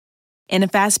In a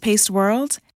fast-paced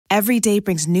world, every day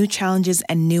brings new challenges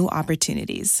and new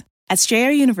opportunities. At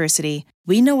Strayer University,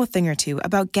 we know a thing or two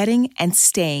about getting and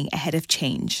staying ahead of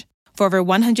change. For over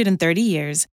 130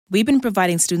 years, we've been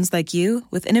providing students like you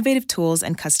with innovative tools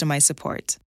and customized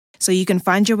support, so you can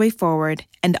find your way forward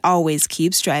and always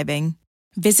keep striving.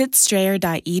 Visit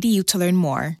strayer.edu to learn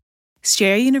more.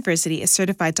 Strayer University is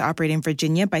certified to operate in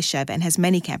Virginia by Chev and has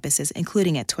many campuses,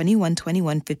 including at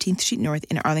 2121 15th Street North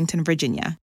in Arlington,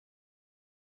 Virginia.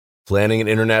 Planning an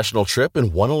international trip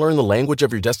and want to learn the language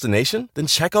of your destination? Then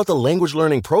check out the language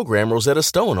learning program Rosetta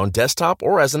Stone on desktop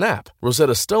or as an app.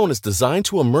 Rosetta Stone is designed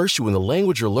to immerse you in the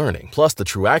language you're learning. Plus, the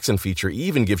True Accent feature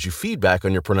even gives you feedback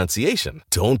on your pronunciation.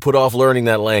 Don't put off learning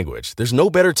that language. There's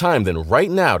no better time than right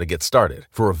now to get started.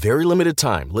 For a very limited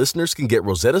time, listeners can get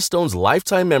Rosetta Stone's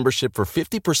lifetime membership for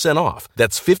 50% off.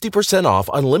 That's 50%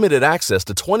 off unlimited access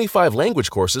to 25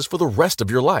 language courses for the rest of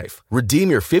your life.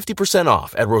 Redeem your 50%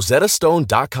 off at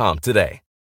rosettastone.com today.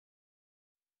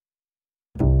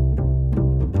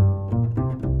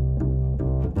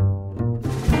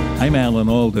 I'm Alan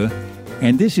Alda,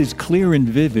 and this is Clear and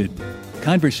Vivid,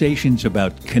 conversations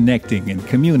about connecting and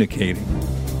communicating.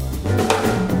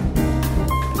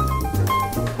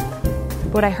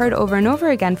 What I heard over and over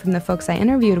again from the folks I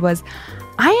interviewed was,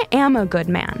 I am a good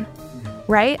man,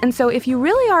 right? And so if you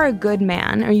really are a good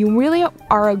man, or you really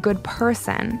are a good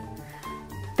person,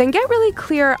 then get really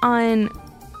clear on,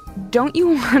 don't you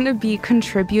want to be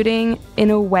contributing in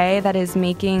a way that is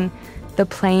making the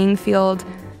playing field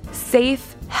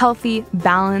safe, healthy,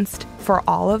 balanced for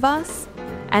all of us?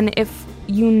 And if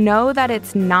you know that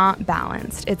it's not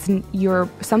balanced,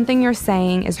 something you're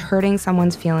saying is hurting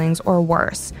someone's feelings or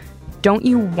worse, don't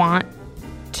you want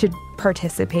to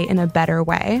participate in a better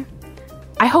way?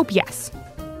 I hope yes.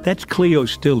 That's Cleo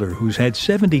Stiller, who's had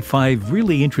 75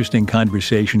 really interesting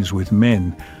conversations with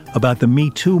men about the Me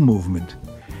Too movement.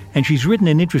 And she's written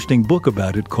an interesting book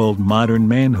about it called Modern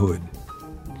Manhood.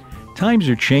 Times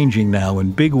are changing now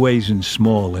in big ways and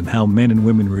small in how men and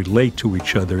women relate to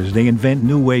each other as they invent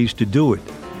new ways to do it.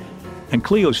 And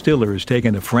Cleo Stiller has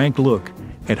taken a frank look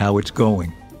at how it's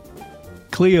going.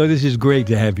 Cleo, this is great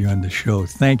to have you on the show.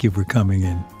 Thank you for coming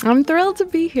in. I'm thrilled to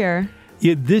be here.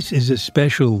 Yeah, this is a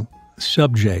special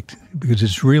subject because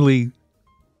it's really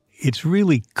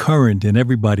current in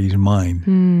everybody's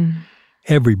mind.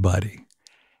 Everybody.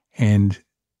 And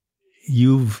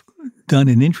you've done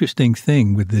an interesting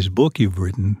thing with this book you've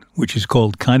written, which is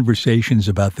called Conversations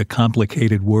About the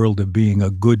Complicated World of Being a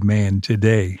Good Man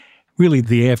Today. Really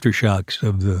the aftershocks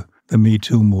of the Me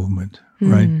Too movement,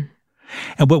 right?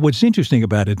 And what's interesting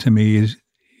about it to me is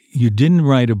you didn't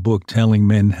write a book telling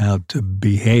men how to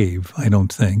behave, I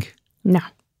don't think. No.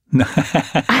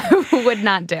 I would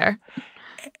not dare.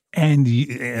 And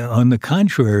on the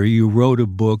contrary, you wrote a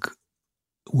book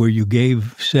where you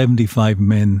gave 75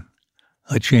 men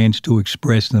a chance to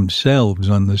express themselves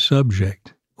on the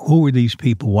subject. Who are these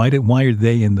people? Why are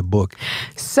they in the book?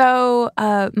 So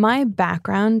my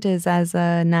background is as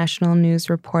a national news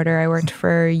reporter. I worked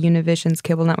for Univision's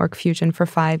cable network Fusion for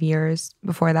 5 years,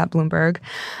 before that Bloomberg.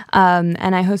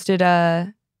 And I hosted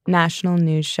a national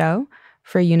news show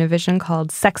for Univision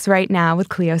called Sex Right Now with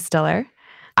Cleo Stiller.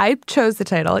 I chose the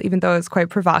title, even though it was quite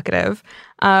provocative.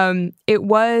 It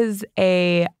was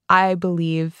I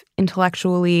believe,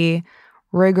 intellectually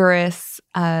rigorous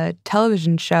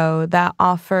television show that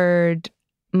offered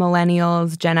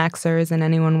millennials, Gen Xers, and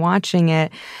anyone watching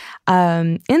it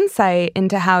insight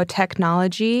into how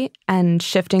technology and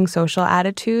shifting social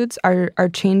attitudes are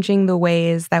changing the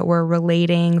ways that we're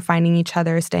relating, finding each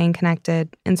other, staying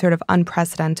connected in sort of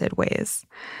unprecedented ways.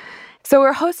 So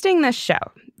we're hosting this show,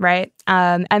 right?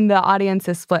 And the audience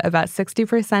is split about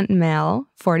 60% male,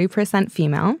 40%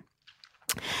 female.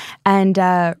 And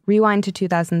rewind to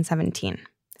 2017.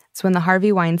 It's when the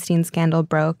Harvey Weinstein scandal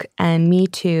broke and Me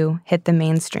Too hit the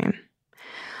mainstream.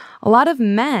 A lot of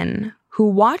men who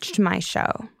watched my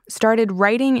show started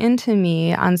writing into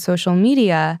me on social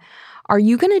media, are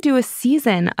you going to do a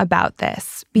season about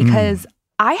this? Because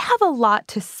I have a lot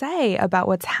to say about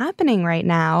what's happening right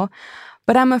now,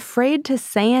 but I'm afraid to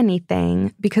say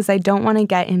anything because I don't want to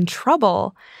get in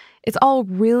trouble. It's all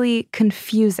really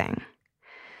confusing.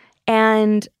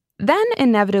 And then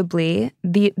inevitably,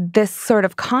 this sort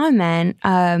of comment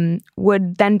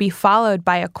would then be followed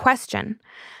by a question.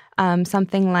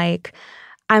 Something like,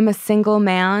 I'm a single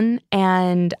man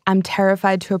and I'm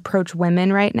terrified to approach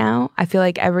women right now. I feel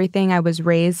like everything I was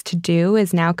raised to do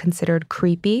is now considered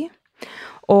creepy.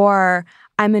 Or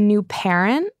I'm a new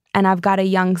parent and I've got a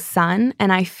young son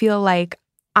and I feel like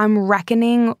I'm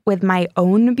reckoning with my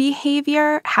own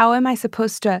behavior. How am I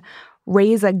supposed to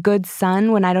raise a good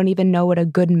son when I don't even know what a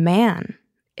good man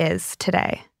is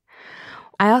today?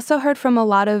 I also heard from a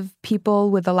lot of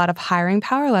people with a lot of hiring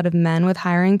power, a lot of men with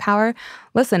hiring power.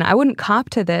 Listen, I wouldn't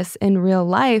cop to this in real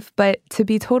life, but to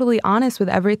be totally honest with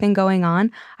everything going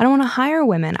on, I don't want to hire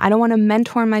women. I don't want to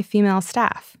mentor my female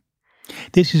staff.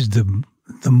 This is the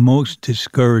most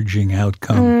discouraging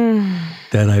outcome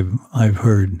that I've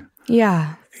heard.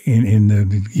 Yeah. In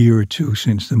the year or two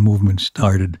since the movement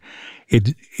started.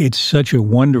 It's such a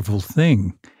wonderful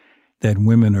thing that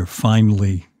women are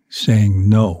finally saying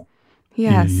no.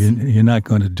 Yes. You're not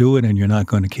going to do it, and you're not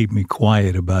going to keep me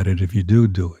quiet about it if you do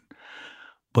it.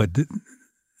 But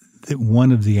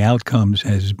one of the outcomes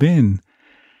has been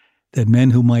that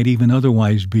men who might even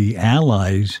otherwise be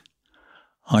allies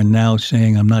are now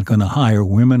saying, I'm not going to hire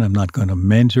women, I'm not going to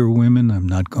mentor women, I'm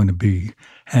not going to be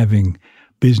having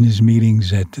business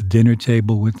meetings at the dinner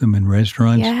table with them in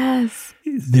restaurants. Yes.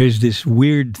 There's this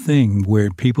weird thing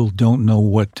where people don't know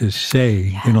what to say.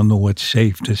 Yes. They don't know what's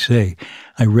safe to say.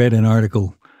 I read an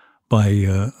article by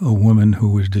a woman who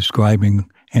was describing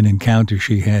an encounter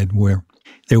she had where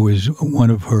there was one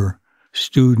of her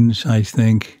students, I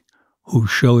think, who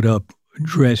showed up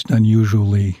dressed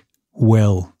unusually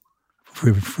well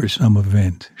for some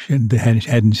event. She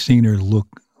hadn't seen her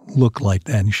look like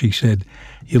that. And she said,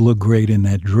 you look great in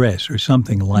that dress or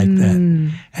something like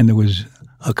that. And there was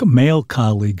a male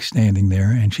colleague standing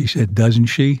there and she said, doesn't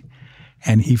she?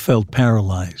 And he felt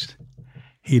paralyzed.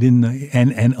 He didn't,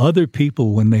 and other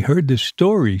people, when they heard this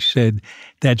story, said,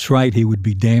 that's right, he would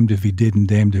be damned if he did and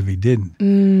damned if he didn't.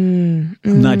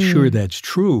 I'm not sure that's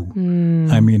true.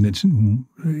 I mean,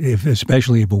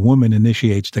 especially if a woman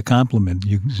initiates the compliment,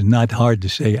 it's not hard to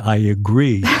say, I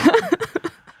agree,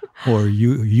 or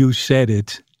you said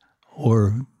it,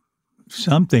 or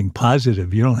something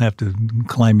positive. You don't have to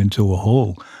climb into a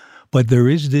hole. But there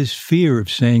is this fear of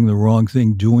saying the wrong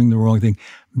thing, doing the wrong thing,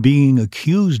 being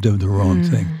accused of the wrong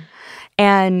thing.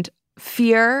 And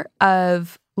fear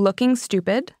of looking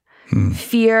stupid,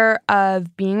 fear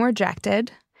of being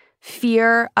rejected,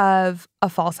 fear of a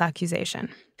false accusation.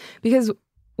 Because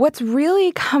what's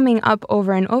really coming up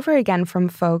over and over again from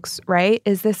folks, right,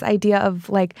 is this idea of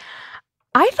like,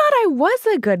 I thought I was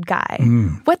a good guy.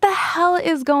 What the hell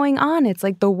is going on? It's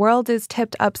like the world is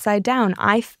tipped upside down.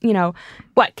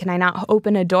 What, can I not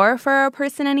open a door for a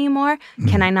person anymore?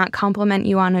 Can I not compliment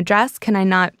you on a dress? Can I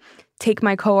not take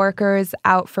my coworkers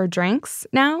out for drinks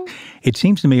now? It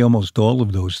seems to me almost all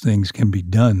of those things can be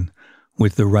done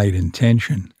with the right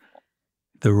intention,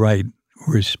 the right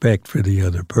respect for the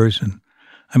other person.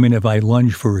 I mean, if I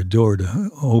lunge for a door to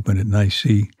open it and I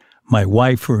see my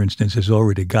wife, for instance, has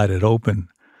already got it open,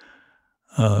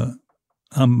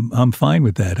 I'm fine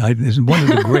with that.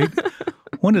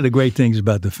 One of the great things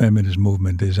about the feminist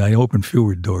movement is I open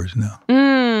fewer doors now.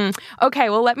 Okay,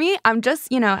 well, I'm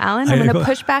just, Alan, I'm going to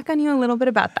push back on you a little bit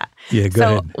about that. Yeah, go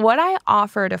ahead. So what I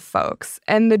offer to folks,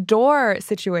 and the door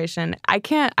situation, I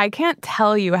can't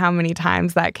tell you how many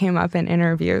times that came up in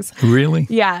interviews. Really?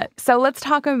 Yeah. So let's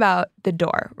talk about the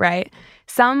door, right?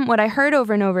 What I heard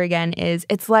over and over again is,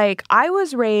 it's like, I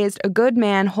was raised, a good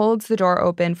man holds the door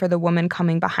open for the woman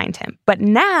coming behind him. But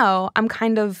now I'm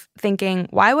kind of thinking,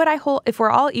 why would I if we're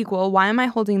all equal, why am I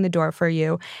holding the door for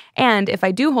you? And if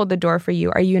I do hold the door for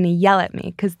you, are you going to yell at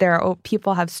me? Because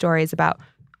people have stories about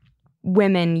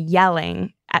women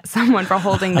yelling at someone for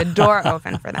holding the door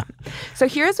open for them. So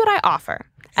here's what I offer.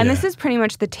 And this is pretty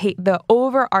much the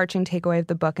overarching takeaway of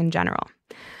the book in general.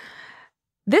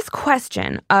 This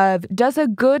question of, does a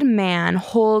good man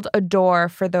hold a door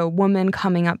for the woman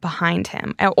coming up behind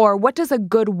him? Or what does a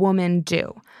good woman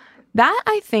do? That,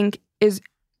 I think, is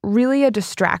really a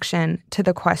distraction to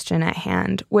the question at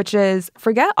hand, which is,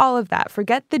 forget all of that.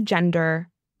 Forget the gender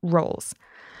roles.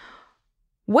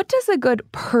 What does a good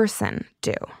person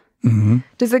do?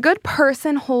 Does a good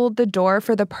person hold the door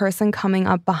for the person coming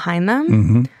up behind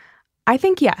them? I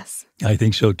think yes. I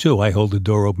think so, too. I hold the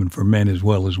door open for men as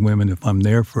well as women if I'm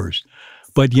there first.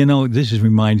 But,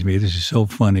 reminds me, this is so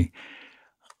funny.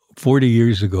 40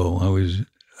 years ago, I was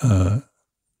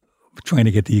trying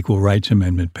to get the Equal Rights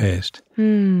Amendment passed,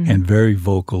 and a very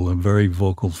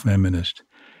vocal feminist.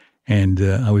 And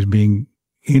I was being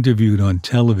interviewed on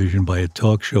television by a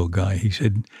talk show guy. He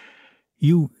said,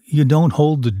 you don't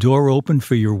hold the door open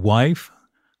for your wife?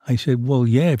 I said, well,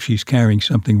 yeah, if she's carrying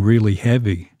something really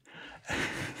heavy.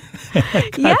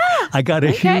 I got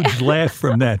a huge laugh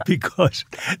from that because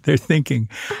they're thinking,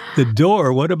 the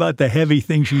door, what about the heavy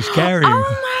thing she's carrying?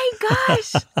 Oh my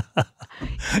gosh.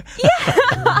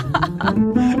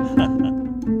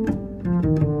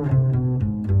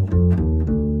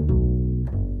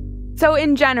 So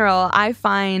in general, I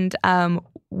find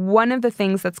one of the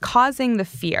things that's causing the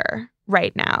fear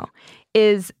right now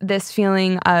is this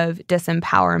feeling of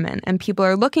disempowerment. And people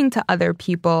are looking to other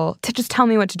people to just tell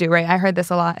me what to do, right? I heard this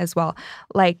a lot as well.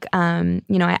 Like, I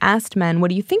asked men, what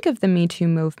do you think of the Me Too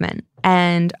movement?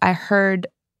 And I heard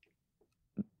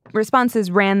responses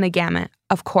ran the gamut,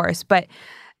 of course, but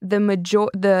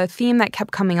the theme that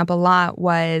kept coming up a lot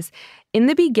was, in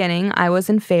the beginning, I was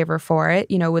in favor for it,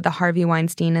 with the Harvey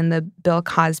Weinstein and the Bill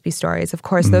Cosby stories. Of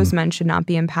course, those men should not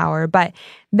be in power. But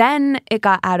then it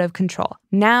got out of control.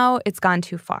 Now it's gone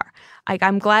too far. Like,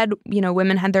 I'm glad,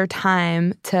 women had their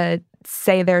time to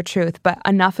say their truth, but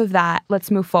enough of that. Let's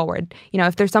move forward.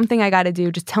 If there's something I got to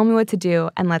do, just tell me what to do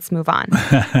and let's move on.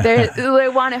 They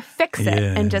want to fix it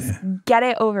and just get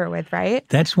it over with, right?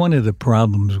 That's one of the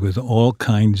problems with all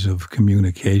kinds of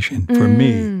communication for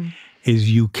me,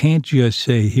 is you can't just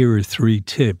say, here are 3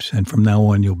 tips and from now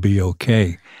on you'll be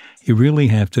okay. You really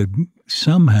have to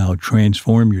somehow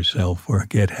transform yourself or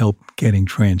get help getting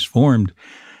transformed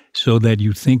so that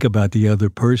you think about the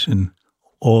other person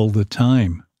all the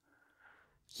time.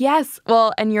 Yes.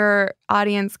 Well, and your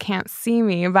audience can't see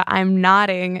me, but I'm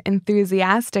nodding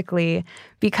enthusiastically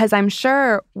because I'm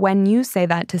sure when you say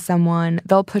that to someone,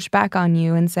 they'll push back on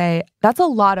you and say, that's a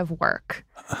lot of work.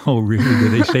 Oh, really?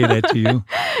 Did they say that to you?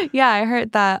 Yeah, I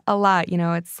heard that a lot.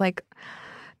 It's like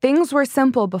things were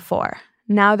simple before.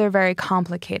 Now they're very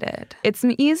complicated. It's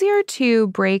easier to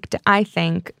break, I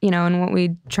think, and what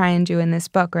we try and do in this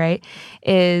book, right,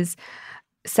 is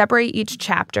separate each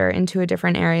chapter into a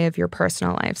different area of your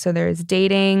personal life. So there's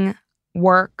dating,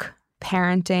 work,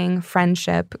 parenting,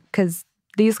 friendship, because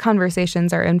these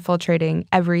conversations are infiltrating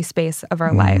every space of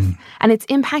our life. And it's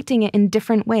impacting it in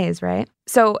different ways, right?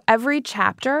 So every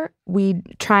chapter, we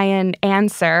try and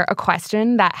answer a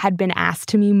question that had been asked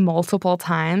to me multiple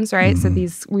times, right? So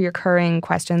these recurring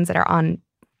questions that are on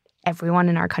everyone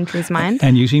in our country's mind.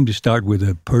 And you seem to start with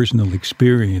a personal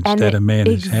experience that a man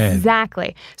has had.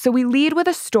 Exactly. So we lead with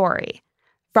a story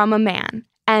from a man.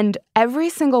 And every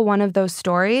single one of those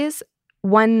stories,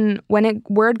 when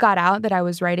word got out that I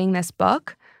was writing this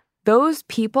book, those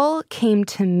people came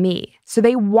to me. So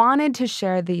they wanted to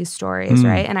share these stories,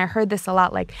 right? And I heard this a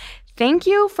lot, like, thank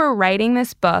you for writing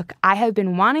this book. I have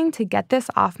been wanting to get this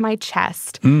off my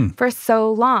chest for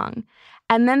so long.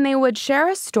 And then they would share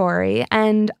a story,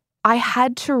 and I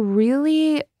had to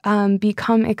really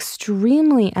become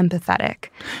extremely empathetic.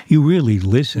 You really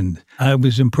listened. I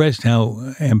was impressed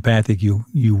how empathic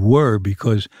you were,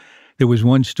 because there was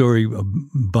one story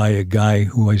by a guy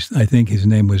who I think his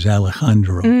name was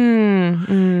Alejandro.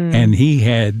 And he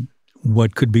had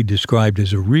what could be described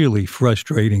as a really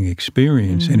frustrating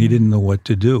experience, and he didn't know what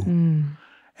to do.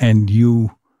 And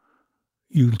you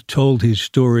told his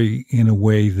story in a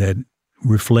way that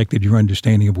reflected your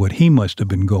understanding of what he must have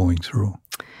been going through.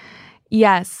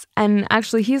 Yes, and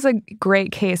actually he's a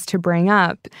great case to bring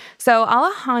up. So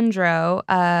Alejandro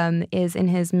is in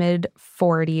his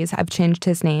mid-40s. I've changed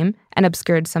his name and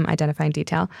obscured some identifying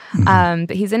detail.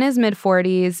 But he's in his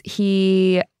mid-40s.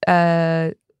 He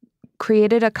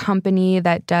created a company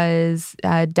that does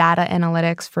data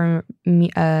analytics for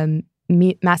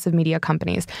massive media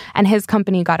companies, and his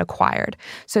company got acquired.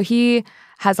 So he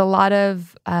has a lot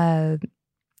of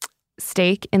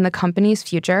stake in the company's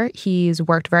future. He's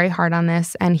worked very hard on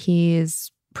this, and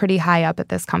he's pretty high up at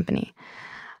this company.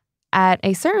 At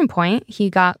a certain point,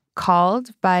 he got called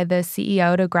by the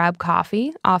CEO to grab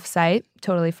coffee off-site,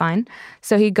 totally fine.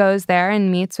 So he goes there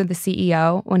and meets with the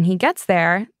CEO. When he gets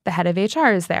there, the head of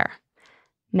HR is there.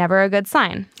 Never a good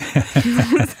sign.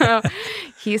 So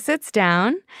he sits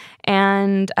down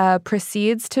and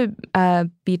proceeds to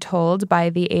be told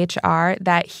by the HR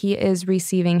that he is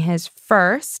receiving his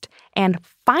first and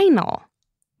final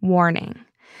warning,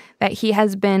 that he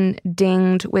has been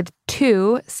dinged with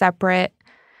 2 separate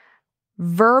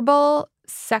verbal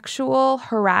sexual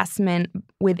harassment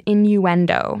with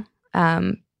innuendo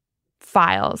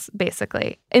files,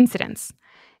 basically, incidents.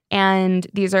 And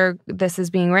this is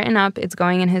being written up, it's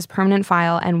going in his permanent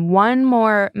file, and one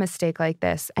more mistake like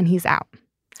this, and he's out.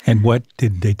 And what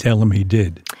did they tell him he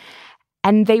did?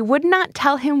 And they would not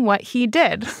tell him what he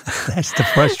did. That's the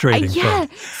frustrating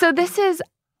part. So this is,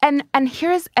 and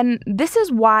this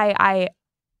is why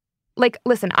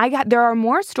there are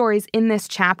more stories in this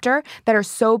chapter that are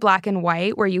so black and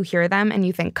white where you hear them and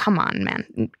you think, come on,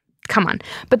 man. Come on.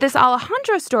 But this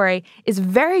Alejandro story is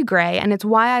very gray, and it's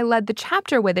why I led the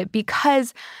chapter with it,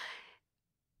 because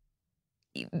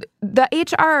the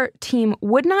HR team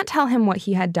would not tell him what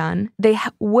he had done. They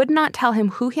would not tell him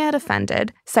who he had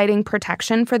offended, citing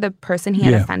protection for the person he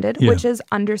had offended, which is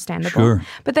understandable. Sure.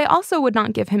 But they also would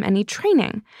not give him any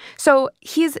training. So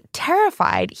he's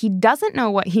terrified. He doesn't know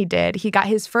what he did. He got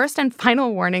his first and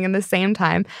final warning in the same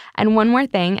time. And one more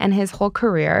thing, and his whole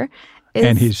career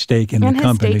and his stake in the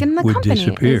company would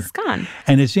disappear. Is gone.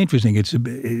 And it's interesting. It's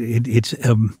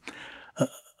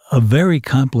a very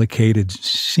complicated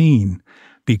scene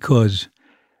because,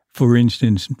 for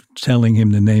instance, telling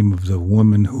him the name of the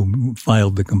woman who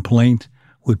filed the complaint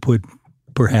would put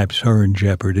perhaps her in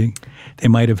jeopardy. They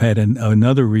might have had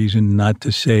another reason not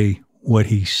to say what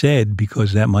he said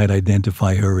because that might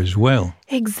identify her as well.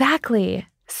 Exactly.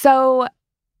 So,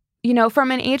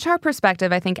 from an HR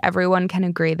perspective, I think everyone can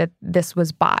agree that this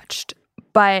was botched.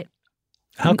 But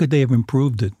how could they have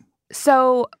improved it?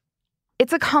 So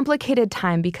it's a complicated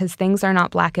time because things are not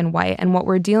black and white. And what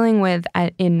we're dealing with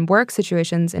in work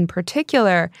situations in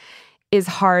particular is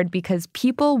hard because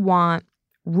people want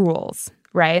rules,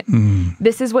 right? Mm.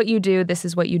 This is what you do. This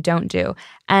is what you don't do.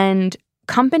 And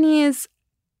companies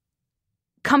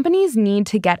need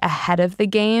to get ahead of the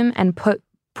game and put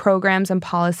programs and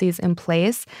policies in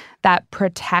place that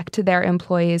protect their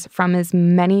employees from as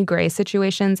many gray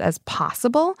situations as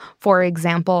possible. For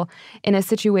example, in a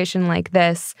situation like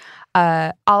this,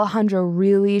 Alejandro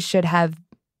really should have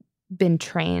been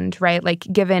trained, right? Like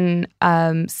given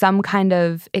some kind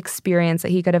of experience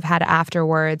that he could have had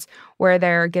afterwards where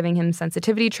they're giving him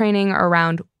sensitivity training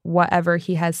around whatever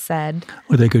he has said.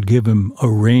 Or they could give him a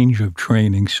range of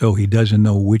training so he doesn't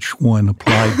know which one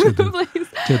applied to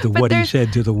what he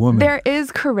said to the woman. There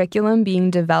is curriculum being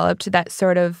developed that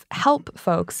sort of help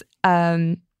folks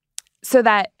so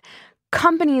that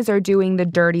companies are doing the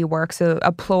dirty work so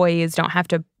employees don't have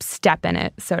to step in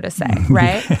it, so to say,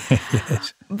 right?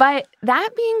 Yes. But that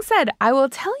being said, I will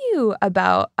tell you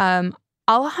about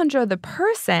Alejandro the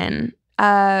person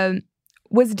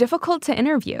was difficult to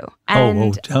interview.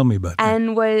 And, tell me about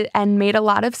that. And made a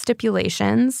lot of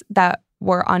stipulations that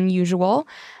were unusual.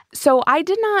 So I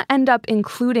did not end up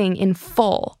including in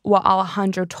full what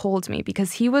Alejandro told me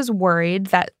because he was worried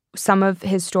that some of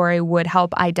his story would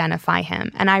help identify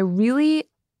him. And I really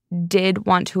did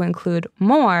want to include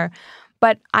more,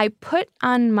 but I put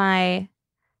on my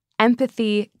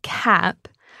empathy cap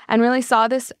and really saw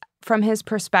this from his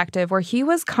perspective where he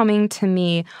was coming to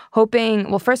me hoping,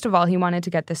 well, first of all, he wanted to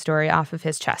get the story off of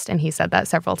his chest, and he said that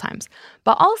several times.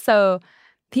 But also,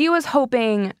 he was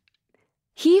hoping,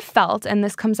 he felt, and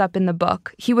this comes up in the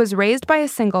book, he was raised by a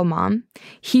single mom.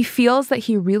 He feels that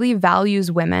he really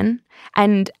values women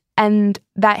and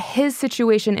that his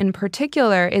situation in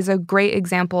particular is a great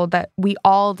example that we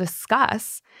all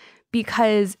discuss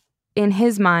because in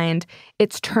his mind,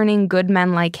 it's turning good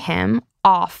men like him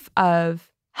off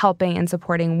of helping and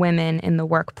supporting women in the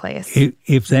workplace.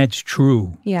 If that's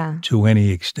true to any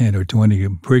extent or to any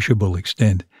appreciable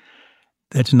extent,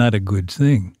 that's not a good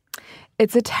thing.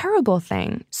 It's a terrible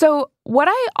thing. So what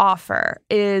I offer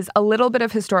is a little bit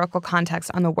of historical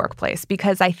context on the workplace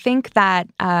because I think that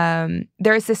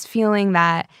there's this feeling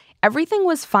that everything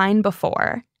was fine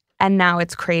before and now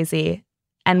it's crazy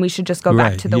and we should just go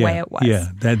back to the way it was. Yeah,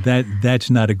 that's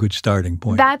not a good starting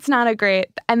point. That's not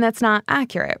and that's not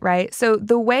accurate, right? So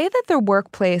the way that the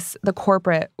workplace, the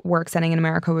corporate work setting in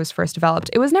America was first developed,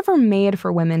 it was never made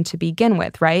for women to begin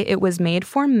with, right? It was made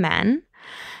for men.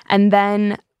 And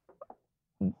then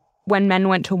when men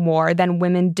went to war, then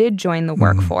women did join the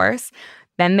workforce.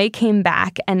 Then they came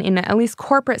back, and in at least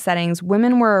corporate settings,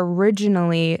 women were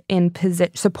originally in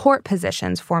support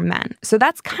positions for men. So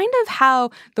that's kind of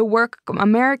how the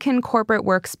American corporate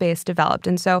workspace developed.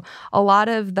 And so a lot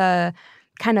of the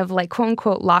kind of like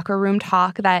quote-unquote locker room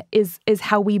talk that is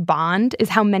how we bond, is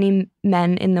how many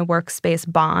men in the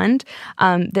workspace bond.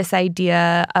 This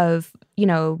idea of,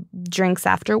 drinks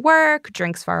after work,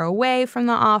 drinks far away from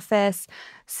the office,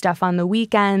 stuff on the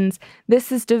weekends.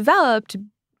 This is developed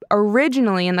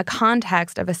originally in the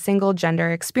context of a single gender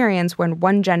experience when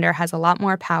one gender has a lot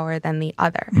more power than the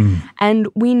other. And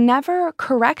we never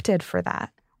corrected for that.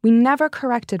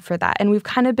 And we've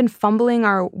kind of been fumbling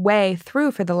our way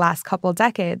through for the last couple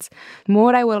decades. And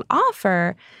what I will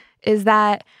offer is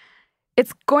that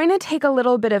it's going to take a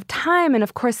little bit of time and,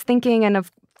 of course, thinking and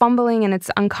of fumbling, and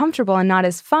it's uncomfortable and not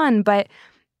as fun, but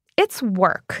it's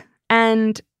work.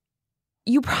 And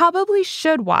you probably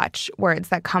should watch words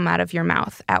that come out of your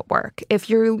mouth at work. If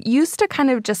you're used to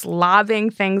kind of just lobbing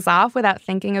things off without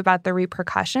thinking about the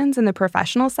repercussions in the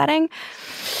professional setting,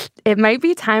 it might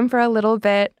be time for a little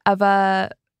bit of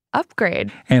a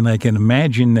upgrade. And I can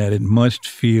imagine that it must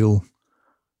feel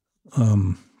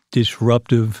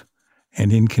disruptive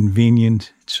and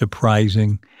inconvenient,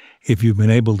 surprising if you've been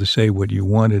able to say what you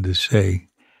wanted to say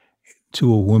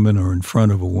to a woman or in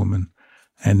front of a woman,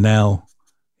 and now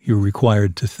you're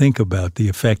required to think about the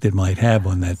effect it might have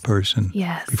on that person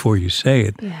before you say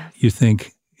it. Yes. You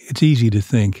think, it's easy to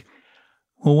think,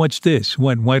 well, what's this?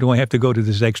 Why do I have to go to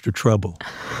this extra trouble?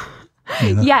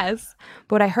 You know? Yes.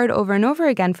 But what I heard over and over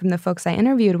again from the folks I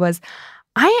interviewed was,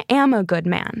 I am a good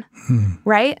man,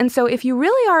 right? And so if you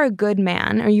really are a good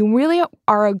man or you really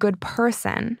are a good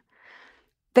person,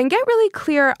 then get really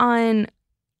clear on,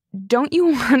 don't you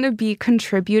want to be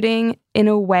contributing in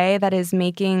a way that is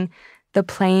making the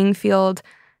playing field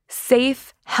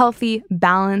safe, healthy,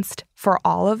 balanced for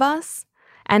all of us?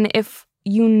 And if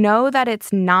you know that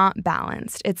it's not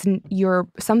balanced,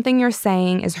 something you're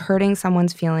saying is hurting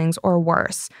someone's feelings or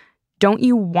worse, don't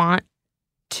you want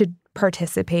to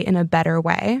participate in a better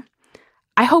way?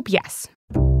 I hope yes.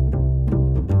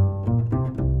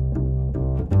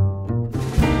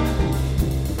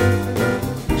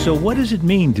 So what does it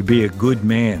mean to be a good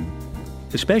man?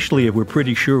 Especially if we're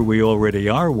pretty sure we already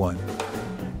are one.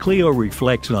 Cleo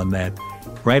reflects on that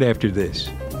right after this.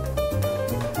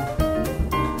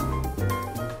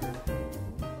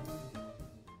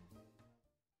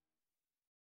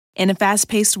 In a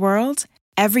fast-paced world,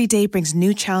 every day brings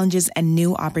new challenges and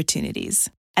new opportunities.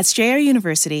 At Strayer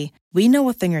University, we know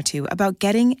a thing or two about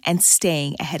getting and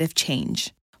staying ahead of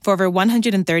change. For over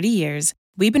 130 years,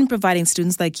 we've been providing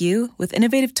students like you with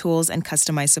innovative tools and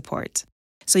customized support,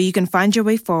 so you can find your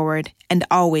way forward and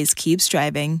always keep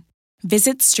striving.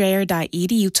 Visit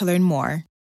strayer.edu to learn more.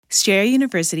 Strayer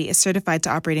University is certified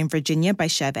to operate in Virginia by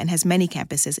Chev and has many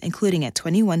campuses, including at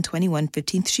 2121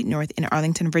 15th Street North in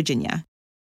Arlington, Virginia.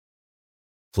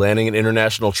 Planning an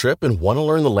international trip and want to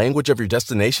learn the language of your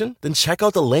destination? Then check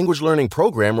out the language learning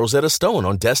program Rosetta Stone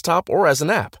on desktop or as an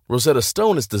app. Rosetta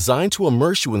Stone is designed to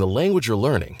immerse you in the language you're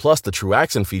learning. Plus, the True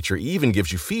Accent feature even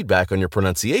gives you feedback on your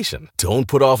pronunciation. Don't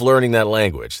put off learning that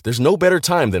language. There's no better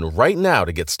time than right now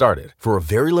to get started. For a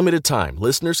very limited time,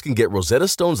 listeners can get Rosetta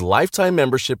Stone's lifetime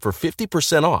membership for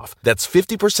 50% off. That's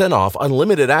 50% off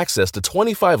unlimited access to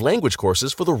 25 language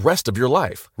courses for the rest of your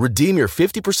life. Redeem your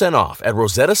 50% off at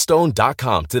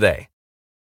rosettastone.com today.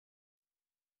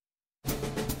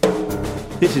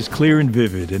 This is Clear and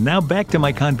Vivid, and now back to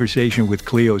my conversation with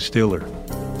Cleo Stiller.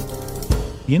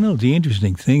 You know, the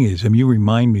interesting thing is, you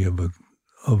remind me of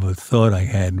a thought I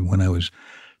had when I was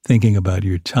thinking about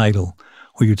your title,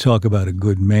 where you talk about a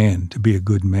good man, to be a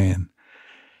good man.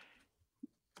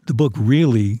 The book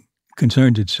really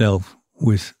concerns itself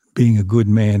with being a good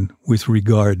man with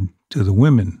regard to the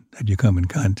women that you come in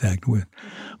contact with.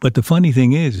 But the funny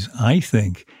thing is, I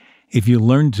think if you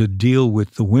learn to deal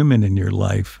with the women in your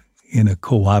life in a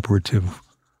cooperative,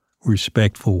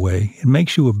 respectful way, it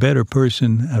makes you a better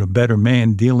person and a better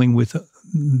man dealing with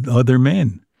other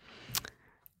men.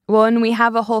 Well, and we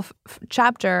have a whole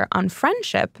chapter on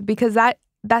friendship because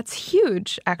that's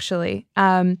huge, actually.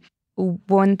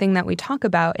 One thing that we talk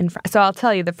about so I'll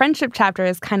tell you, the friendship chapter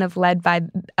is kind of led by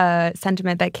a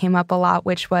sentiment that came up a lot,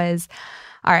 which was,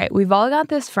 all right, we've all got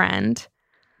this friend,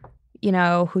 you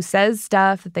know, who says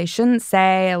stuff that they shouldn't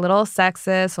say, a little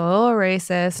sexist, a little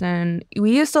racist, and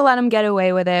we used to let them get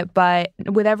away with it, but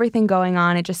with everything going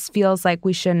on, it just feels like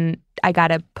I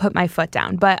gotta put my foot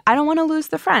down. But I don't want to lose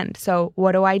the friend, so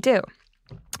what do I do?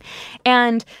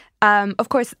 And of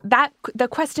course, the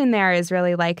question there is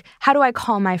really like, how do I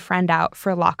call my friend out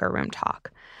for locker room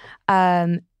talk?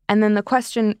 And then the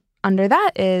question under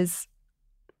that is,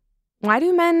 why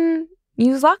do men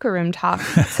use locker room talk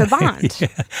to bond?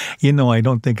 Yeah. You know, I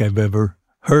don't think I've ever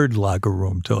heard locker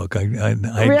room talk.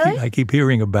 Really? I keep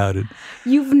hearing about it.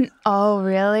 Oh,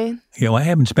 really? You know, I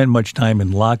haven't spent much time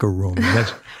in locker rooms.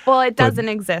 Well, it doesn't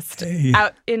exist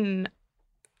out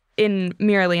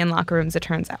merely in locker rooms, it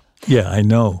turns out. Yeah, I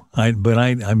know.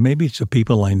 But maybe it's the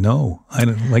people I know. I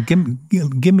don't like.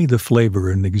 Give me the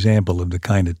flavor, an example of the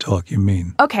kind of talk you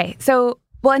mean. Okay, so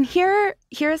and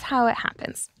here's how it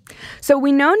happens. So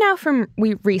we know now from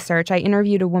research. I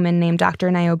interviewed a woman named Dr.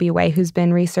 Niobe Way, who's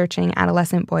been researching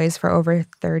adolescent boys for over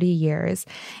 30 years,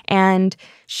 and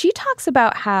she talks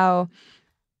about how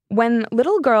when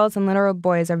little girls and little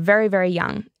boys are very, very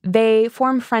young, they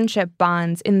form friendship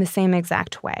bonds in the same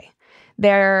exact way.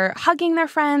 They're hugging their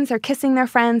friends, they're kissing their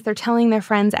friends, they're telling their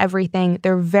friends everything.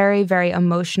 They're very, very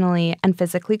emotionally and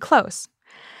physically close.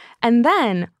 And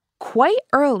then, quite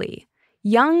early,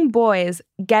 young boys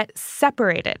get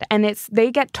separated, and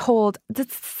they get told,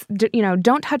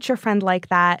 don't touch your friend like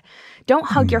that. Don't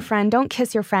hug your friend. Don't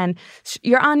kiss your friend.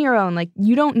 You're on your own. Like,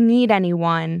 you don't need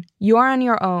anyone. You're on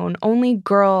your own. Only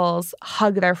girls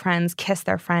hug their friends, kiss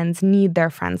their friends, need their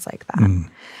friends like that.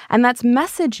 And that's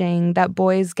messaging that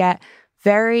boys get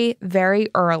very, very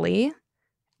early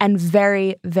and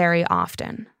very, very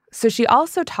often. So she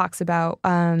also talks about,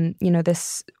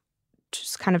 this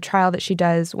just kind of trial that she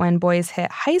does when boys hit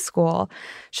high school.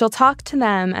 She'll talk to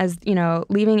them as,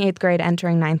 leaving 8th grade,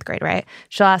 entering 9th grade, right?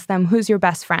 She'll ask them, who's your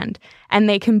best friend? And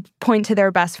they can point to their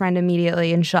best friend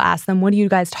immediately, and she'll ask them, what do you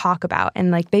guys talk about?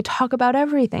 And they talk about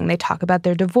everything. They talk about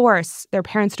their divorce, their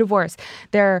parents' divorce,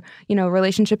 their,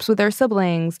 relationships with their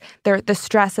siblings, the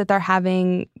stress that they're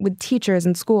having with teachers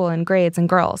and school and grades and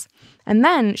girls. And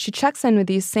then she checks in with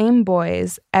these same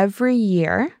boys every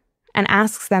year and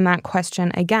asks them that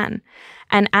question again.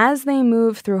 And as they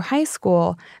move through high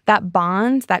school, that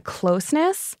bond, that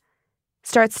closeness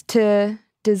starts to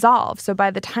dissolve. So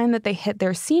by the time that they hit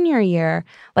their senior year,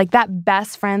 that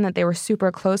best friend that they were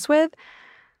super close with,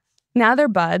 now they're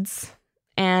buds,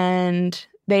 and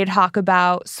they talk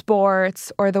about sports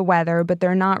or the weather, but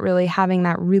they're not really having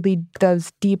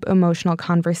those deep emotional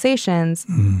conversations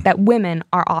that women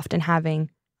are often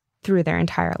having through their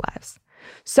entire lives.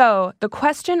 So the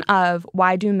question of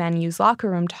why do men use locker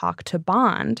room talk to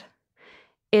bond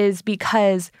is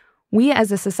because we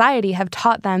as a society have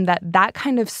taught them that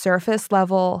kind of surface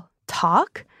level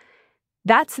talk,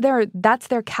 that's their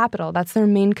capital, that's their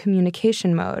main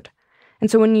communication mode. And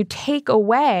so when you take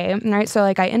away, right, so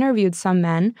I interviewed some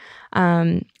men,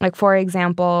 for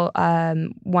example,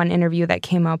 one interview that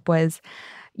came up was,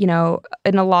 in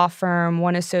a law firm,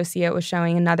 one associate was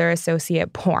showing another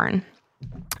associate porn.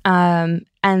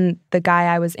 And the guy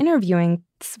I was interviewing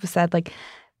said,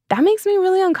 that makes me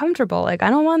really uncomfortable. I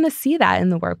don't want to see that in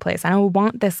the workplace. I don't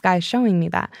want this guy showing me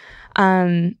that.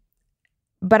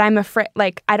 But I'm afraid,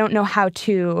 I don't know how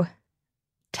to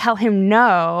tell him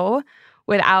no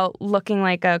without looking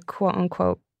like a quote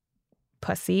unquote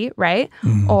pussy, right?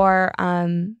 Or,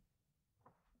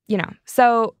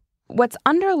 so what's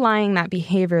underlying that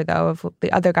behavior, though, of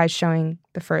the other guy showing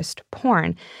the first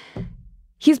porn,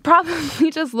 he's probably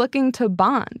just looking to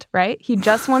bond, right? He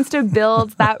just wants to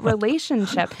build that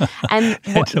relationship. And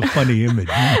that's a funny image.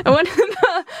 One of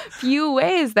the few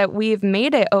ways that we've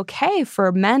made it okay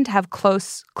for men to have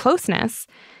closeness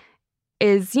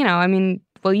is,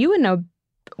 well, you would know.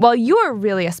 Well, you are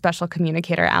really a special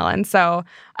communicator, Alan. So,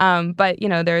 but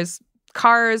there's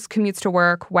cars, commutes to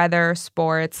work, weather,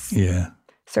 sports,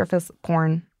 surface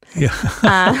porn. Yeah.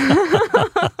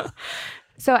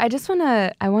 So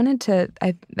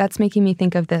that's making me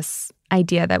think of this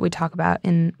idea that we talk about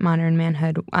in Modern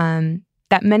Manhood,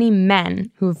 that many men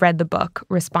who've read the book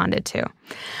responded to.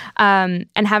 And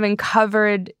having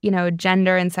covered,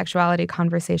 gender and sexuality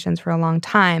conversations for a long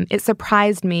time, it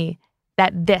surprised me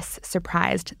that this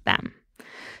surprised them.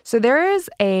 So there is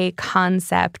a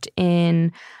concept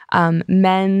in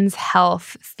men's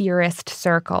health theorist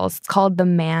circles. It's called the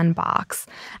man box.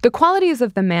 The qualities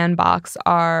of the man box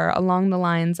are along the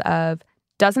lines of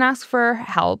doesn't ask for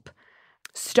help,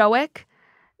 stoic,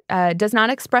 does not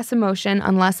express emotion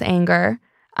unless anger,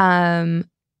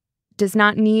 does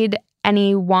not need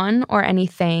anyone or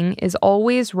anything, is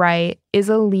always right, is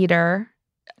a leader,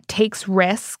 takes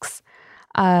risks,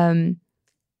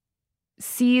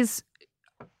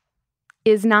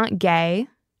 is not gay,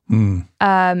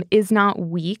 is not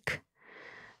weak,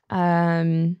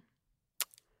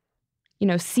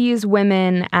 sees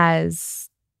women as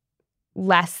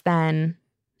less than,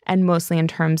 and mostly in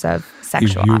terms of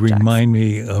sexual You objects. remind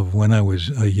me of when I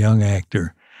was a young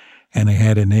actor and I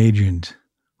had an agent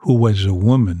who was a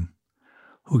woman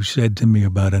who said to me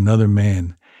about another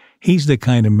man, he's the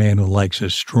kind of man who likes a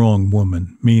strong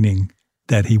woman, meaning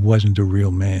that he wasn't a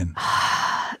real man.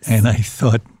 And I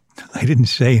thought, I didn't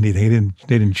say anything.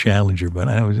 They didn't challenge her, but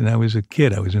I was a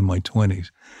kid. I was in my 20s.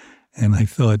 And I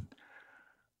thought,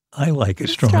 I like a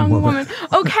strong woman.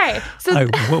 Okay. So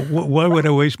why would I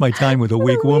waste my time with a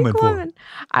weak woman for?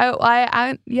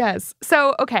 Yes.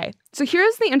 So, okay. So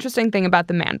here's the interesting thing about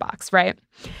the man box, right?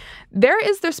 There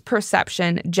is this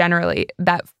perception generally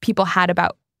that people had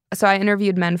about, so I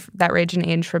interviewed men that range in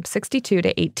age from 62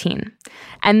 to 18.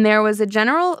 And there was a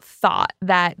general thought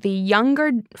that the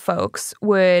younger folks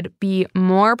would be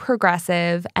more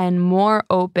progressive and more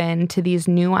open to these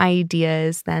new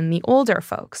ideas than the older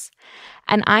folks.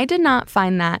 And I did not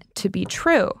find that to be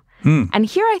true. And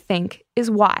here I think is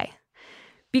why.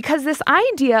 Because this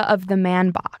idea of the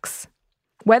man box,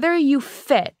 whether you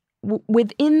fit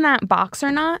within that box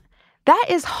or not, that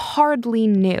is hardly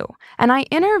new. And I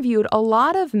interviewed a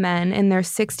lot of men in their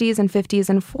 60s and 50s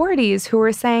and 40s who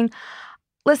were saying,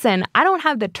 listen, I don't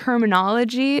have the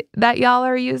terminology that y'all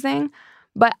are using,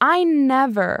 but I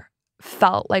never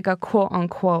felt like a quote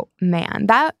unquote man.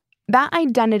 That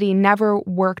identity never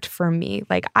worked for me.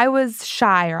 Like I was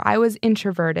shy or I was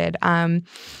introverted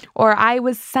or I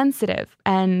was sensitive.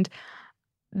 And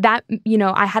that,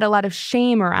 I had a lot of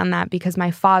shame around that because my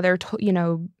father,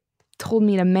 told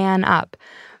me to man up.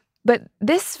 But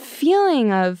this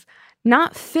feeling of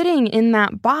not fitting in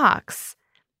that box,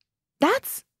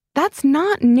 that's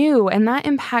not new, and that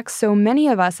impacts so many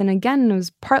of us. And again, it was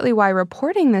partly why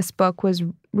reporting this book was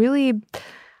really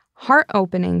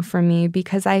heart-opening for me,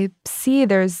 because I see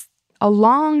there's a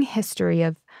long history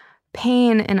of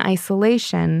pain and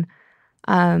isolation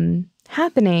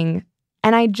happening.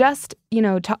 And I just,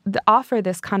 to offer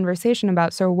this conversation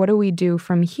about, so what do we do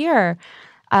from here?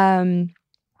 I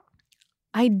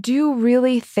do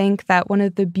really think that one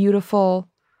of the beautiful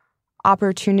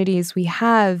opportunities we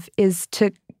have is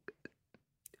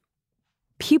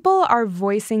people are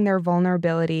voicing their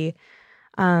vulnerability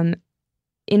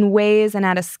in ways and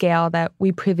at a scale that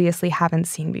we previously haven't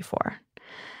seen before.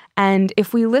 And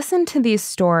if we listen to these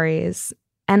stories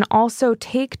and also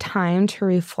take time to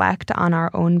reflect on our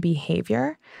own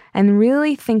behavior and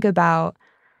really think about,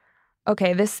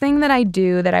 okay, this thing that I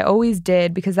do that I always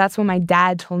did because that's what my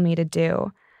dad told me to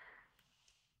do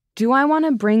I want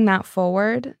to bring that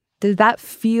forward? Does that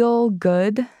feel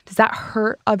good? Does that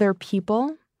hurt other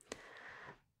people?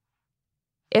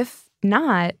 If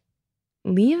not,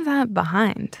 leave that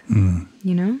behind,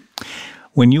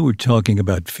 When you were talking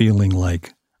about feeling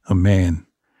like a man,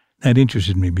 that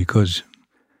interested me because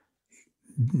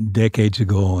decades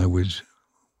ago I was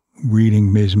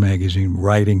reading Ms. Magazine,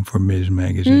 writing for Ms.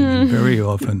 Magazine, and very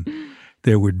often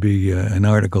there would be an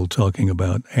article talking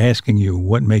about asking you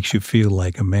what makes you feel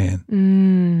like a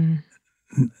man.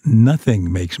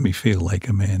 Nothing makes me feel like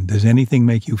a man. Does anything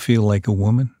make you feel like a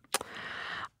woman?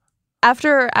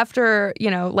 After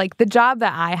like the job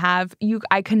that I have,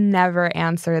 I can never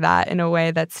answer that in a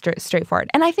way that's straightforward.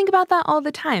 And I think about that all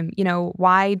the time.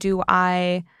 Why do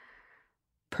I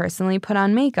personally put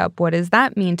on makeup? What does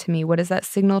that mean to me? What does that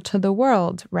signal to the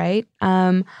world, right?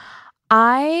 I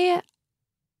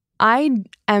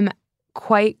am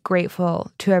quite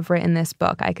grateful to have written this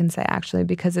book, I can say, actually,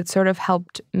 because it sort of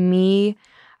helped me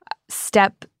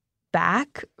step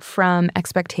back from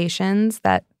expectations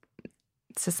that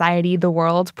society, the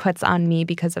world, puts on me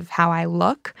because of how I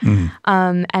look,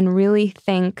 and really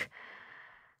think,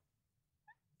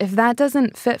 if that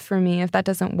doesn't fit for me, if that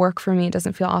doesn't work for me, it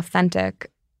doesn't feel authentic,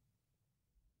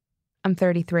 I'm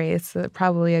 33. It's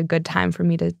probably a good time for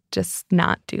me to just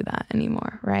not do that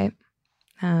anymore, right?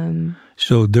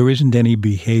 So there isn't any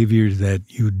behavior that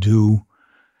you do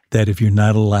that if you're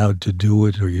not allowed to do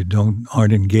it or you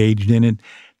aren't engaged in it,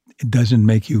 it doesn't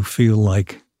make you feel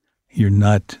like you're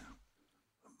not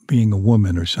being a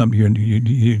woman or something.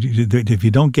 If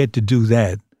you don't get to do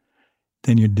that,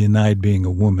 then you're denied being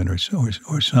a woman or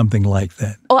something like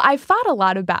that. Well, I've thought a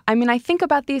lot about, I think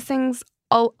about these things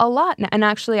a lot. And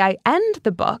actually, I end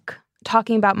the book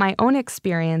talking about my own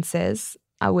experiences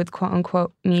with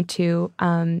quote-unquote Me Too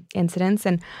incidents.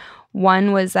 And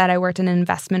one was that I worked in an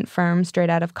investment firm straight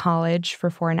out of college for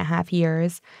 4.5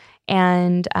 years.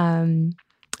 And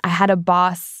I had a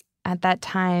boss at that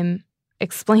time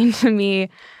explain to me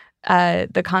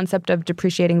the concept of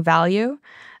depreciating value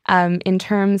in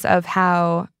terms of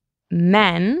how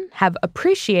men have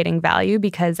appreciating value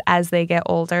because as they get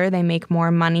older, they make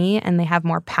more money and they have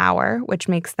more power, which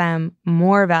makes them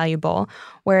more valuable.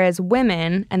 Whereas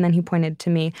women, and then he pointed to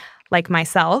me, like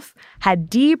myself, had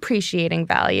depreciating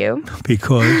value.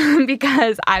 Because?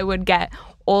 Because I would get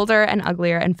older and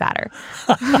uglier and fatter.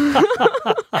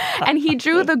 And he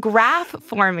drew the graph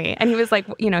for me. And he was like,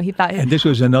 he thought... And this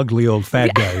was an ugly old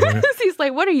fat guy. He's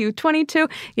like, what are you, 22?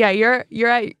 Yeah,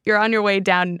 you're on your way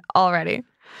down already.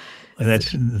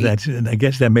 That's. I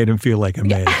guess that made him feel like a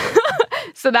man. Yeah.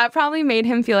 So that probably made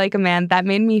him feel like a man. That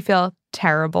made me feel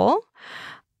terrible.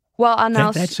 Well,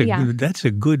 that's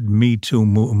a good Me Too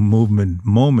movement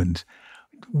moment.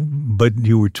 But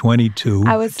you were 22,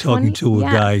 I was talking to a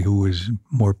guy who was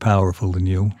more powerful than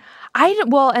you.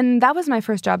 And that was my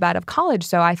first job out of college,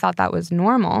 so I thought that was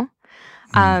normal.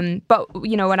 But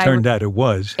when turned out it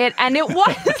was. It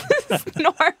was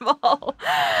normal.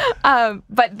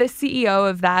 But the CEO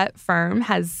of that firm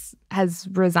has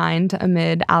resigned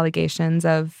amid allegations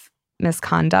of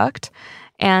misconduct,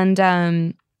 and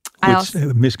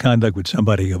Misconduct with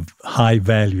somebody of high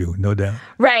value, no doubt.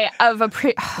 Right.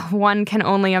 One can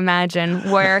only imagine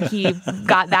where he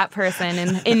got that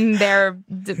person in their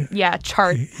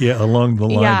chart. Yeah, along the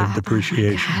line of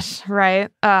depreciation. Oh gosh, right.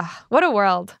 What a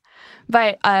world.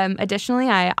 But additionally,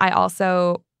 I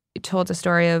also told a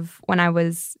story of when I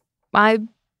was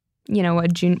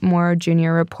more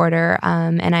junior reporter,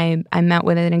 and I met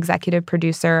with an executive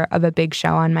producer of a big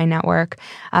show on my network.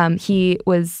 He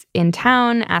was in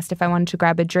town, asked if I wanted to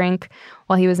grab a drink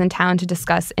while he was in town to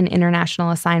discuss an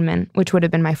international assignment, which would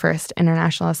have been my first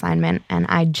international assignment. And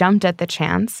I jumped at the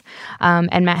chance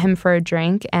and met him for a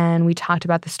drink, and we talked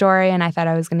about the story, and I thought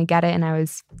I was going to get it, and I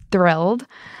was thrilled.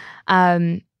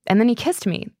 And then he kissed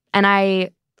me, and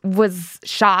I was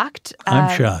shocked.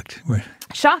 I'm shocked.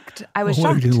 Shocked. I was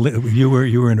shocked. You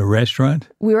were in a restaurant?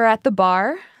 We were at the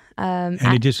bar. And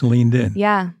he just leaned in.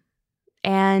 Yeah.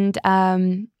 And,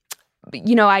 I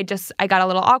got a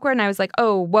little awkward and I was like,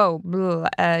 oh, whoa.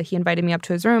 He invited me up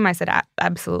to his room. I said,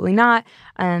 absolutely not.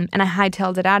 And I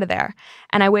hightailed it out of there.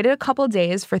 And I waited a couple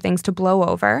days for things to blow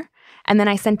over. And then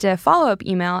I sent a follow-up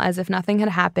email as if nothing had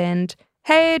happened.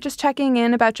 Hey, just checking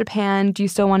in about Japan. Do you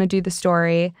still want to do the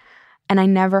story? And I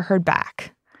never heard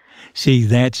back. See,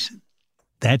 that's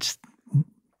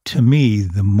to me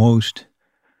the most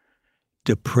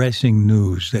depressing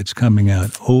news that's coming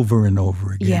out over and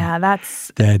over again. Yeah,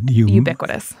 that's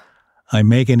ubiquitous. I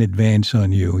make an advance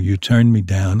on you. You turn me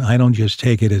down. I don't just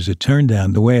take it as a turn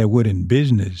down the way I would in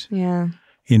business. Yeah.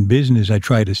 In business, I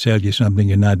try to sell you something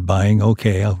you're not buying.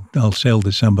 Okay, I'll sell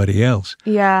to somebody else.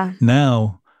 Yeah.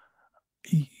 Now,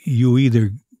 you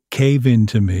either cave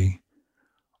into me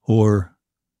or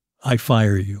I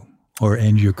fire you or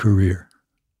end your career.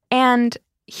 And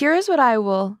here's what I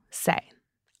will say.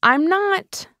 I'm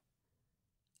not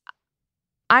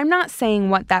saying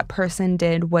what that person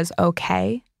did was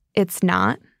okay. It's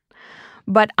not.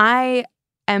 But I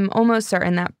am almost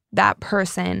certain that that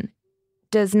person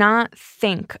does not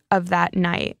think of that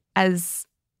night as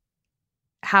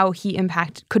how he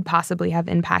could possibly have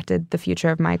impacted the future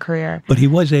of my career. But he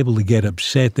was able to get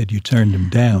upset that you turned him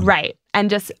down. Right.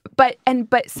 But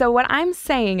so what I'm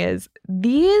saying is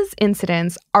these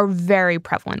incidents are very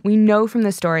prevalent. We know from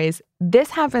the stories,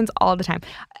 this happens all the time.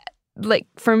 Like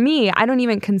for me, I don't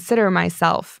even consider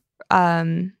myself,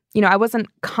 I wasn't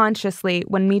consciously,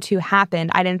 when Me Too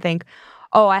happened, I didn't think,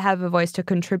 oh, I have a voice to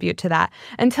contribute to that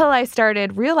until I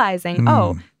started realizing,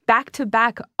 back to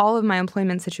back, all of my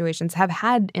employment situations have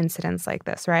had incidents like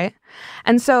this, right?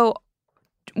 And so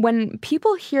when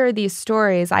people hear these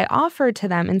stories, I offer to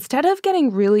them, instead of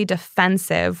getting really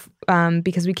defensive,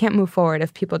 because we can't move forward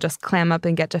if people just clam up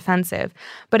and get defensive.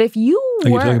 But if you Are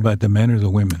you talking about the men or the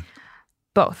women?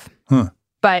 Both. Huh.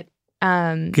 But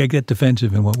get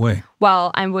defensive in what way?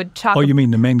 Well, I would talk. Oh, you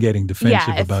mean the men getting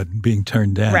defensive about being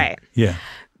turned down? Right. Yeah.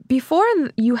 Before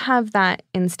you have that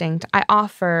instinct, I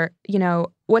offer,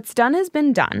 what's done has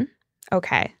been done.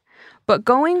 Okay. But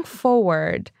going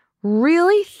forward,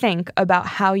 really think about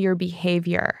how your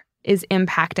behavior is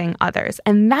impacting others.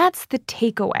 And that's the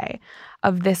takeaway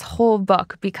of this whole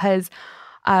book, because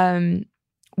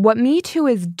what Me Too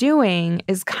is doing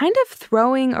is kind of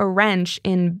throwing a wrench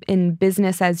in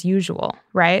business as usual,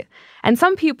 right? And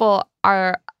some people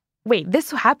are, wait,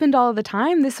 this happened all the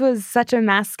time? This was such a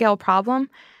mass scale problem?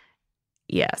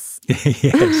 Yes.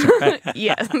 Yes.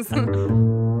 Yes.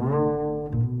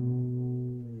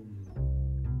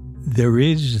 There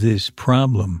is this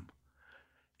problem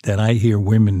that I hear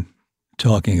women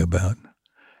talking about,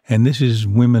 and this is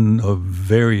women of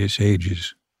various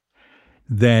ages,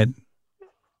 that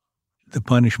the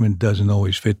punishment doesn't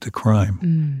always fit the crime.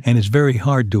 Mm. And it's very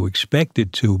hard to expect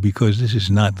it to, because this is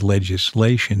not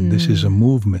legislation. This is a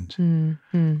movement. Mm.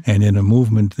 And in a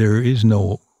movement, there is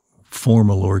no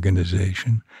formal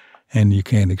organization, and you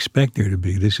can't expect there to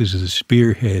be. This is the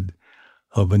spearhead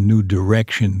of a new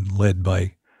direction led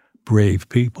by brave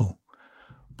people.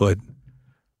 But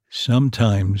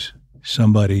sometimes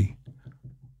somebody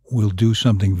will do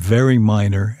something very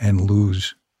minor and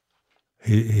lose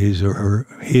his,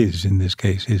 in this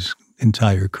case, his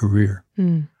entire career.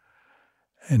 Mm.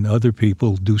 And other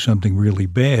people do something really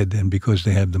bad, and because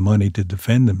they have the money to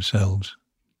defend themselves,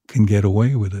 can get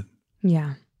away with it.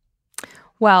 Yeah.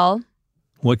 Well,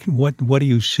 what do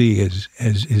you see as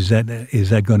is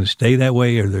that going to stay that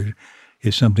way, or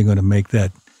is something going to make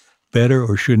that better,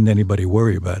 or shouldn't anybody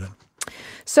worry about it?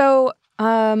 So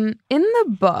in the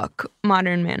book,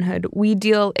 Modern Manhood, we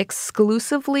deal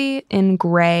exclusively in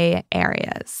gray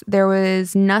areas. There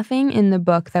was nothing in the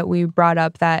book that we brought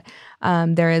up that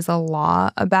there is a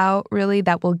law about, really,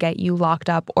 that will get you locked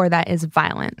up or that is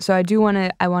violent. So I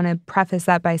want to preface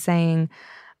that by saying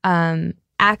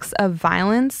acts of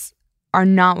violence are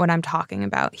not what I'm talking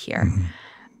about here.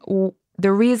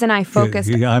 The reason I focused...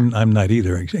 I'm not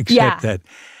either, except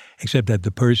that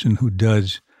the person who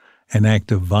does an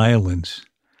act of violence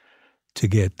to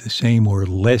get the same or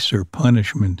lesser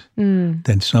punishment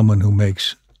than someone who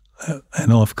makes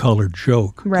an off-color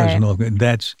joke. Right. There's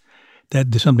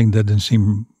something that doesn't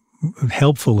seem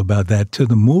helpful about that to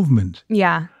the movement.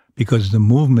 Yeah. Because the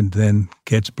movement then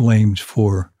gets blamed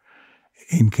for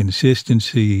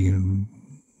inconsistency and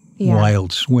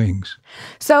wild swings.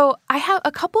 So I have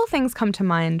a couple of things come to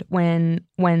mind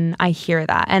when I hear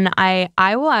that. And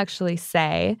I will actually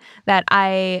say that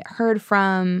I heard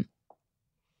from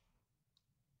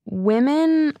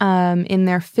women in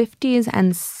their 50s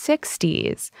and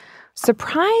 60s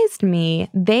surprised me.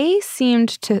 They seemed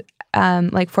to,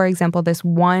 like, for example, this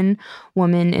one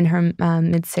woman in her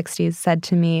mid-60s said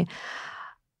to me,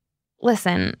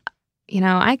 listen,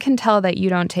 I can tell that you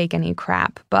don't take any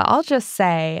crap, but I'll just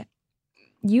say,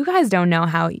 you guys don't know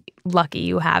how lucky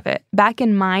you have it. Back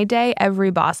in my day,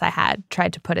 every boss I had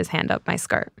tried to put his hand up my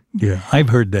skirt. Yeah, I've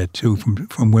heard that too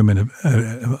from women of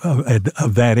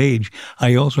that age.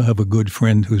 I also have a good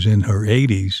friend who's in her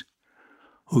 80s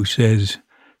who says,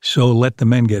 so let the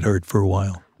men get hurt for a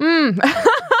while.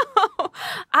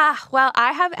 Well,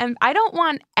 I don't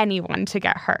want anyone to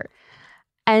get hurt.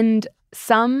 And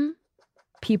some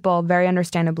people, very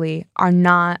understandably, are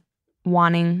not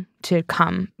wanting to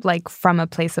come from a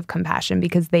place of compassion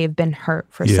because they've been hurt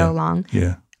for so long.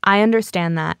 Yeah. I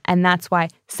understand that, and that's why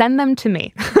send them to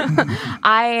me.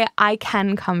 I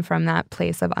can come from that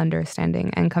place of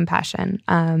understanding and compassion.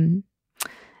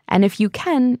 And if you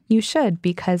can, you should,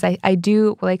 because I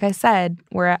do, like I said,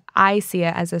 where I see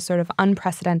it as a sort of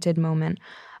unprecedented moment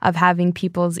of having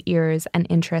people's ears and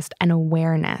interest and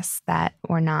awareness that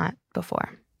were not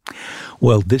before.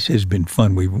 Well, this has been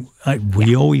fun. We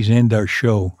always end our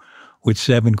show with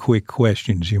 7 quick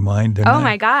questions. You mind?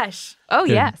 My gosh. Oh,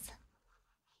 yes.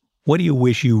 What do you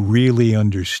wish you really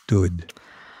understood?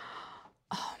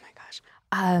 Oh, my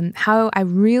gosh. How I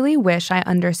really wish I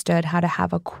understood how to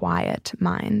have a quiet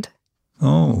mind.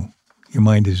 Oh, your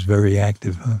mind is very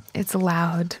active, huh? It's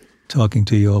loud. Talking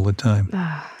to you all the time.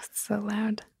 It's so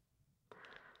loud.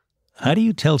 How do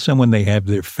you tell someone they have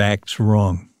their facts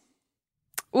wrong?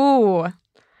 Ooh.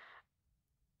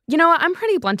 You know what? I'm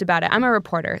pretty blunt about it. I'm a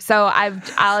reporter. So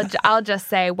I'll just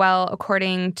say, well,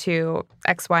 according to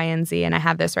X, Y, and Z, and I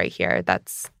have this right here,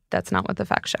 that's not what the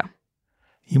facts show.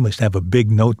 You must have a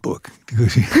big notebook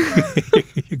because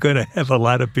you're going to have a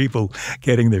lot of people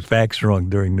getting their facts wrong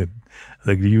during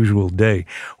the usual day.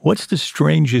 What's the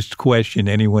strangest question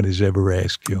anyone has ever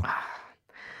asked you?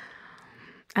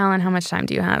 Alan, how much time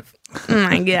do you have? Oh,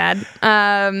 my God.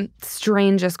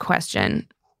 Strangest question.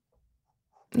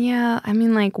 Yeah, I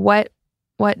mean,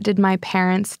 what did my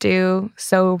parents do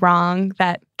so wrong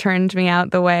that turned me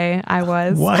out the way I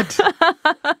was? What?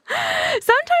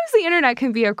 Sometimes the internet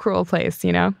can be a cruel place,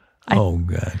 Oh,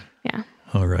 God. Yeah.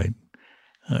 All right.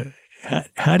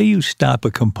 How do you stop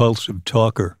a compulsive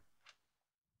talker?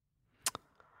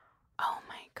 Oh,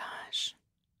 my gosh.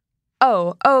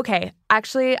 Oh, okay.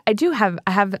 Actually, I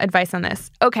have advice on this.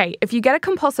 Okay, if you get a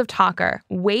compulsive talker,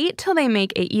 wait till they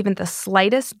make even the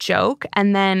slightest joke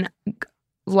and then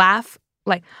laugh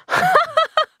like, oh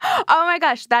my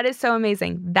gosh, that is so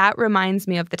amazing. That reminds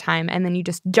me of the time. And then you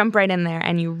just jump right in there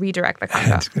and you redirect the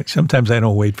convo. Sometimes I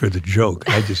don't wait for the joke.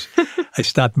 I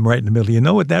stop them right in the middle. You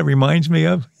know what that reminds me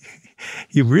of?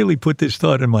 You really put this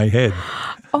thought in my head.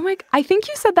 Oh my, I think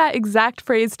you said that exact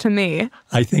phrase to me.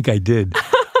 I think I did.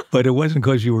 But it wasn't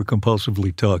because you were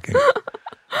compulsively talking.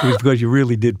 It was because you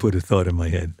really did put a thought in my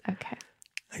head. Okay.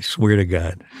 I swear to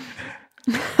God.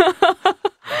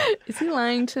 Is he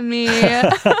lying to me?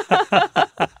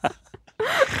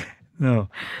 No.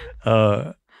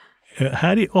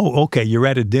 Okay, you're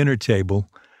at a dinner table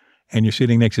and you're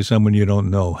sitting next to someone you don't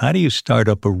know. How do you start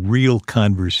up a real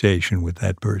conversation with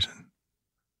that person?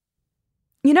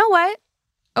 You know what?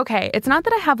 Okay, it's not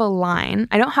that I have a line.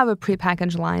 I don't have a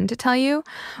prepackaged line to tell you,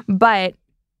 but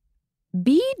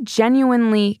be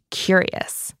genuinely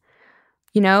curious.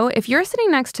 If you're sitting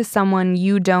next to someone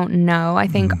you don't know, I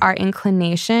think our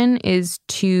inclination is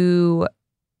to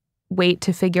wait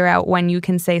to figure out when you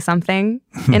can say something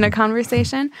in a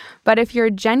conversation. But if you're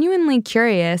genuinely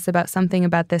curious about something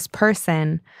about this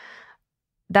person,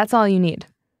 that's all you need.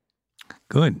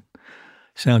 Good.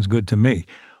 Sounds good to me.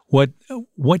 What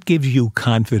gives you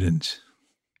confidence?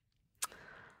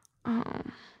 Oh,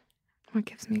 what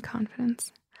gives me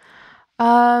confidence?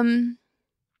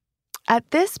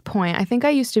 At this point, I think I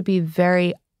used to be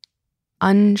very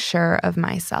unsure of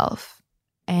myself.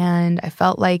 and I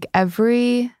felt like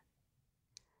every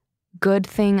good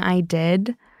thing I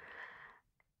did,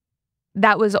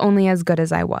 that was only as good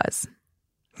as I was.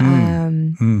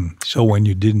 So when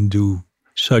you didn't do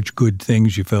such good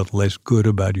things, you felt less good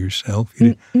about yourself?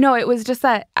 No, it was just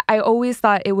that I always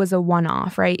thought it was a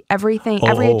one-off, right? Every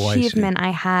achievement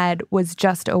I had was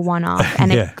just a one-off.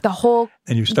 And Yeah.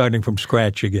 And you're starting from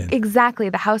scratch again. Exactly.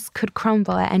 The house could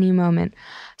crumble at any moment.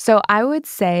 So I would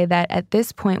say that at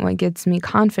this point, what gives me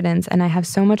confidence, and I have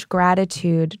so much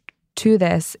gratitude to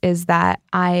this, is that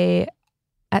I,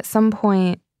 at some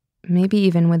point, maybe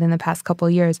even within the past couple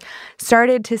of years,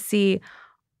 started to see,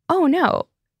 oh no,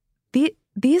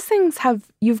 these things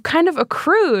you've kind of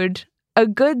accrued a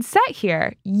good set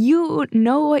here. You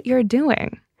know what you're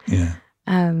doing. Yeah.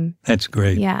 That's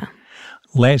great. Yeah.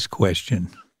 Last question.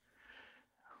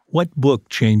 What book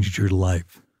changed your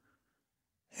life?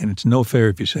 And it's no fair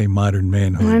if you say Modern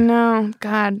Manhood. I know.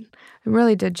 God, it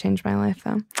really did change my life,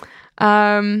 though.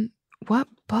 What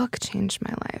book changed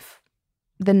my life?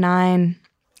 The Nine.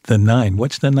 The Nine?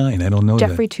 What's The Nine? I don't know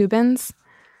Jeffrey Toobin's.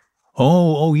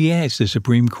 Oh, yes, the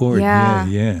Supreme Court.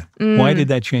 Yeah. Why did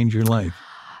that change your life?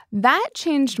 That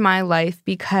changed my life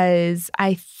because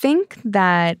I think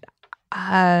that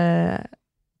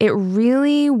it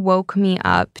really woke me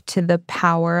up to the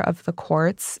power of the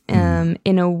courts in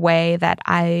a way that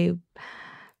I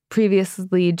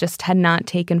previously just had not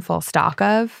taken full stock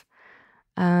of.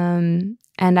 And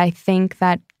I think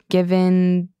that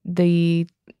given the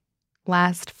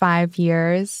last 5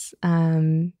 years,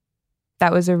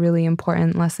 that was a really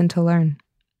important lesson to learn.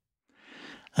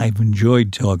 I've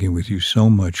enjoyed talking with you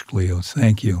so much, Cleo.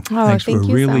 Thank you. Oh, Thanks thank for a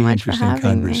you really so much interesting for having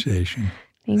conversation.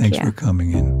 Me. Thanks you. for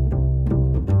coming in.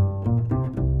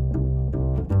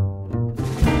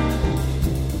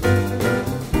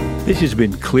 This has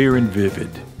been Clear and Vivid.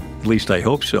 At least I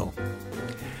hope so.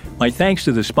 My thanks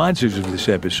to the sponsors of this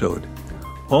episode.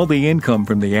 All the income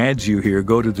from the ads you hear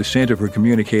go to the Center for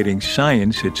Communicating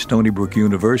Science at Stony Brook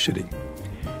University.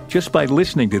 Just by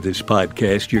listening to this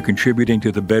podcast, you're contributing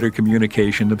to the better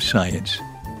communication of science.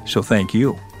 So thank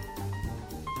you.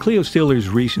 Cleo Stiller's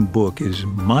recent book is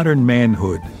Modern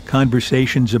Manhood,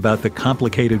 Conversations about the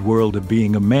Complicated World of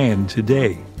Being a Man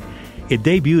Today. It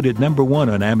debuted at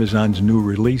 #1 on Amazon's new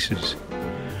releases.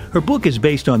 Her book is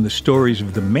based on the stories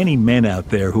of the many men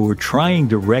out there who are trying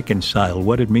to reconcile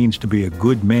what it means to be a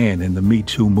good man in the Me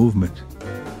Too movement.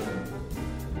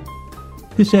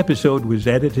 This episode was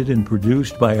edited and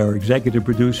produced by our executive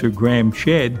producer, Graham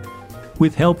Chedd,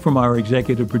 with help from our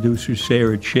executive producer,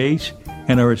 Sarah Chase,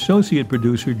 and our associate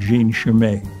producer, Jean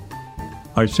Chermay.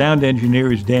 Our sound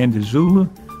engineer is Dan DeZula,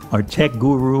 our tech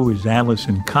guru is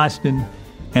Allison Costin,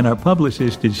 and our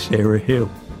publicist is Sarah Hill.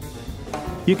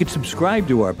 You can subscribe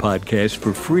to our podcast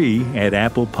for free at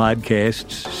Apple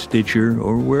Podcasts, Stitcher,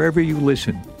 or wherever you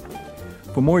listen.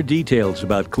 For more details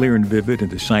about Clear and Vivid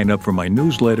and to sign up for my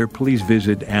newsletter, please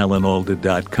visit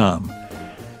alanalda.com.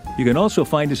 You can also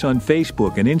find us on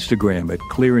Facebook and Instagram at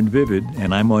Clear and Vivid,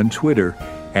 and I'm on Twitter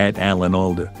at Alan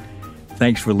Alda.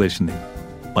 Thanks for listening.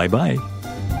 Bye-bye.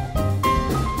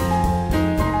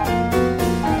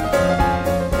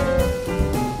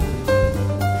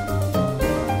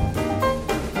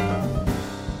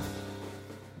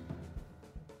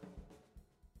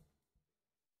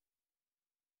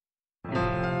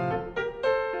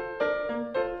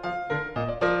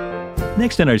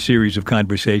 Next in our series of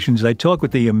conversations, I talk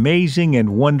with the amazing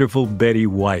and wonderful Betty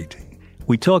White.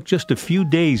 We talked just a few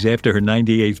days after her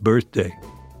 98th birthday.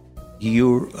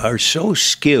 You are so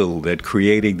skilled at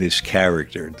creating this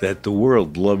character that the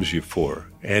world loves you for.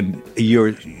 And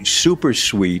you're super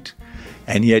sweet,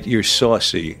 and yet you're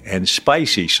saucy and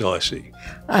spicy saucy.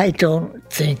 I don't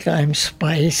think I'm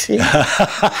spicy.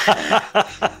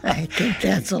 I think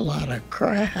that's a lot of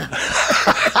crap.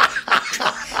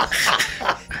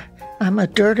 I'm a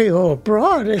dirty old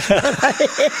broad, is what I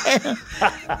am.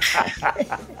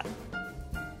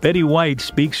 Betty White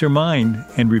speaks her mind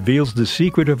and reveals the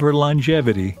secret of her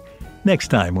longevity next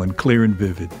time on Clear and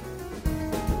Vivid.